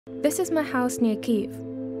This is my house near Kiev.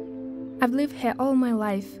 I've lived here all my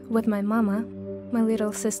life with my mama, my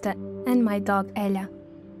little sister, and my dog Ella.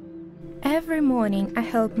 Every morning I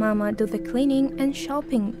help mama do the cleaning and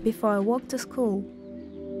shopping before I walk to school.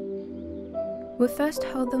 We first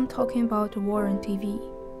heard them talking about the war on TV.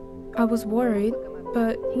 I was worried,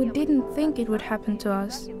 but we didn't think it would happen to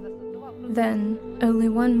us. Then, early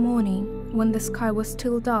one morning, when the sky was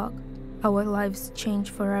still dark, our lives changed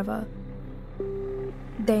forever.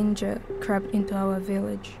 Danger crept into our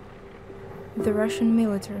village. The Russian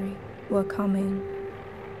military were coming.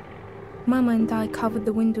 Mama and I covered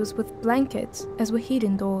the windows with blankets as we hid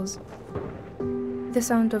indoors. The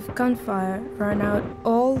sound of gunfire ran out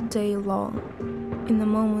all day long. In the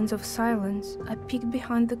moments of silence, I peeked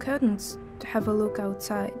behind the curtains to have a look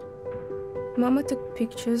outside. Mama took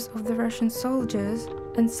pictures of the Russian soldiers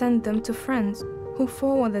and sent them to friends, who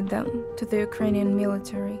forwarded them to the Ukrainian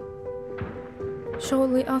military.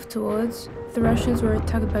 Shortly afterwards, the Russians were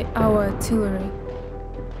attacked by our artillery.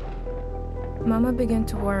 Mama began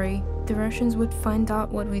to worry the Russians would find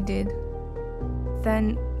out what we did.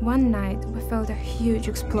 Then, one night, we felt a huge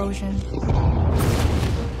explosion.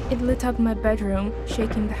 It lit up my bedroom,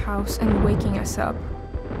 shaking the house and waking us up.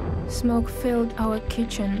 Smoke filled our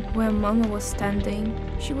kitchen where Mama was standing.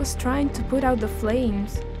 She was trying to put out the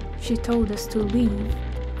flames. She told us to leave.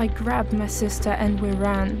 I grabbed my sister and we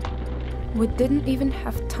ran. We didn't even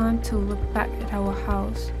have time to look back at our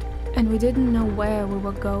house, and we didn't know where we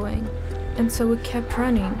were going, and so we kept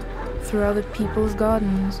running through other people's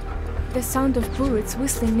gardens, the sound of bullets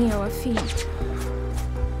whistling near our feet.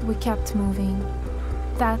 We kept moving.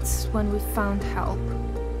 That's when we found help.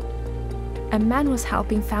 A man was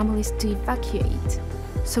helping families to evacuate,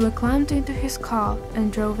 so we climbed into his car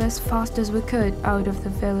and drove as fast as we could out of the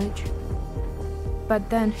village. But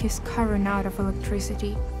then his car ran out of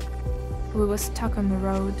electricity. We were stuck on the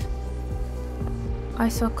road. I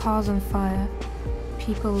saw cars on fire,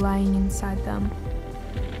 people lying inside them.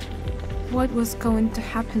 What was going to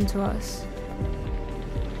happen to us?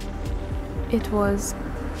 It was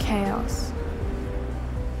chaos.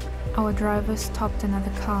 Our driver stopped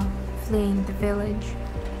another car, fleeing the village.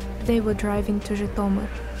 They were driving to Zhytomyr.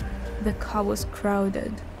 The car was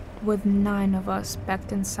crowded, with 9 of us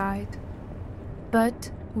packed inside.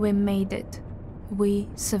 But we made it. We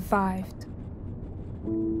survived.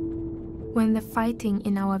 When the fighting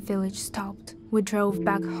in our village stopped, we drove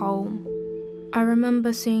back home. I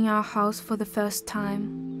remember seeing our house for the first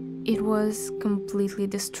time. It was completely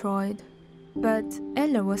destroyed. But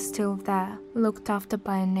Ella was still there, looked after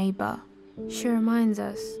by a neighbor. She reminds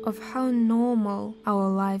us of how normal our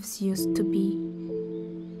lives used to be.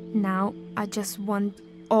 Now I just want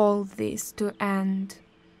all this to end.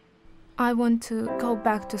 I want to go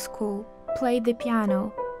back to school, play the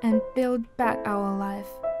piano, and build back our life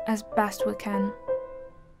as best we can.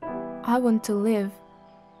 I want to live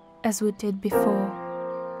as we did before.